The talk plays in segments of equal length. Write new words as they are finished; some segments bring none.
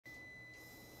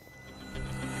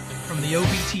the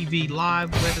OBTV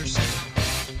Live Weather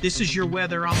Center. This is your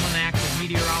Weather Almanac with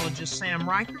meteorologist Sam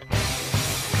Reichert.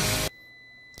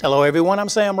 Hello everyone, I'm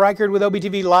Sam Reichert with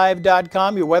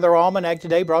OBTVLive.com. Your Weather Almanac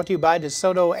today brought to you by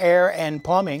Desoto Air and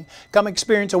Plumbing. Come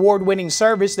experience award-winning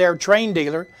service, their train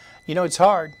dealer. You know it's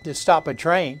hard to stop a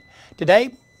train.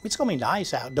 Today, it's going to be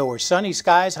nice outdoors. Sunny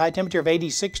skies, high temperature of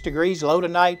 86 degrees, low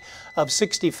tonight of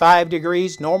 65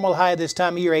 degrees. Normal high this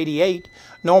time of year, 88.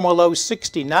 Normal low,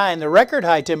 69. The record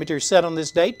high temperature set on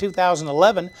this date,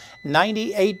 2011,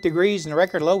 98 degrees, and the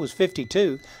record low was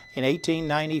 52 in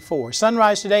 1894.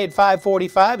 Sunrise today at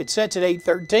 5:45. It sets at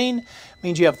 8:13.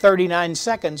 Means you have 39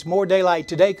 seconds more daylight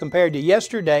today compared to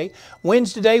yesterday.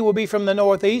 Winds today will be from the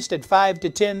northeast at 5 to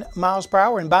 10 miles per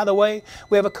hour. And by the way,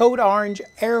 we have a code orange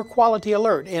air quality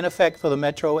alert in effect for the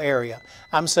metro area.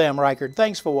 I'm Sam Reichert.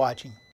 Thanks for watching.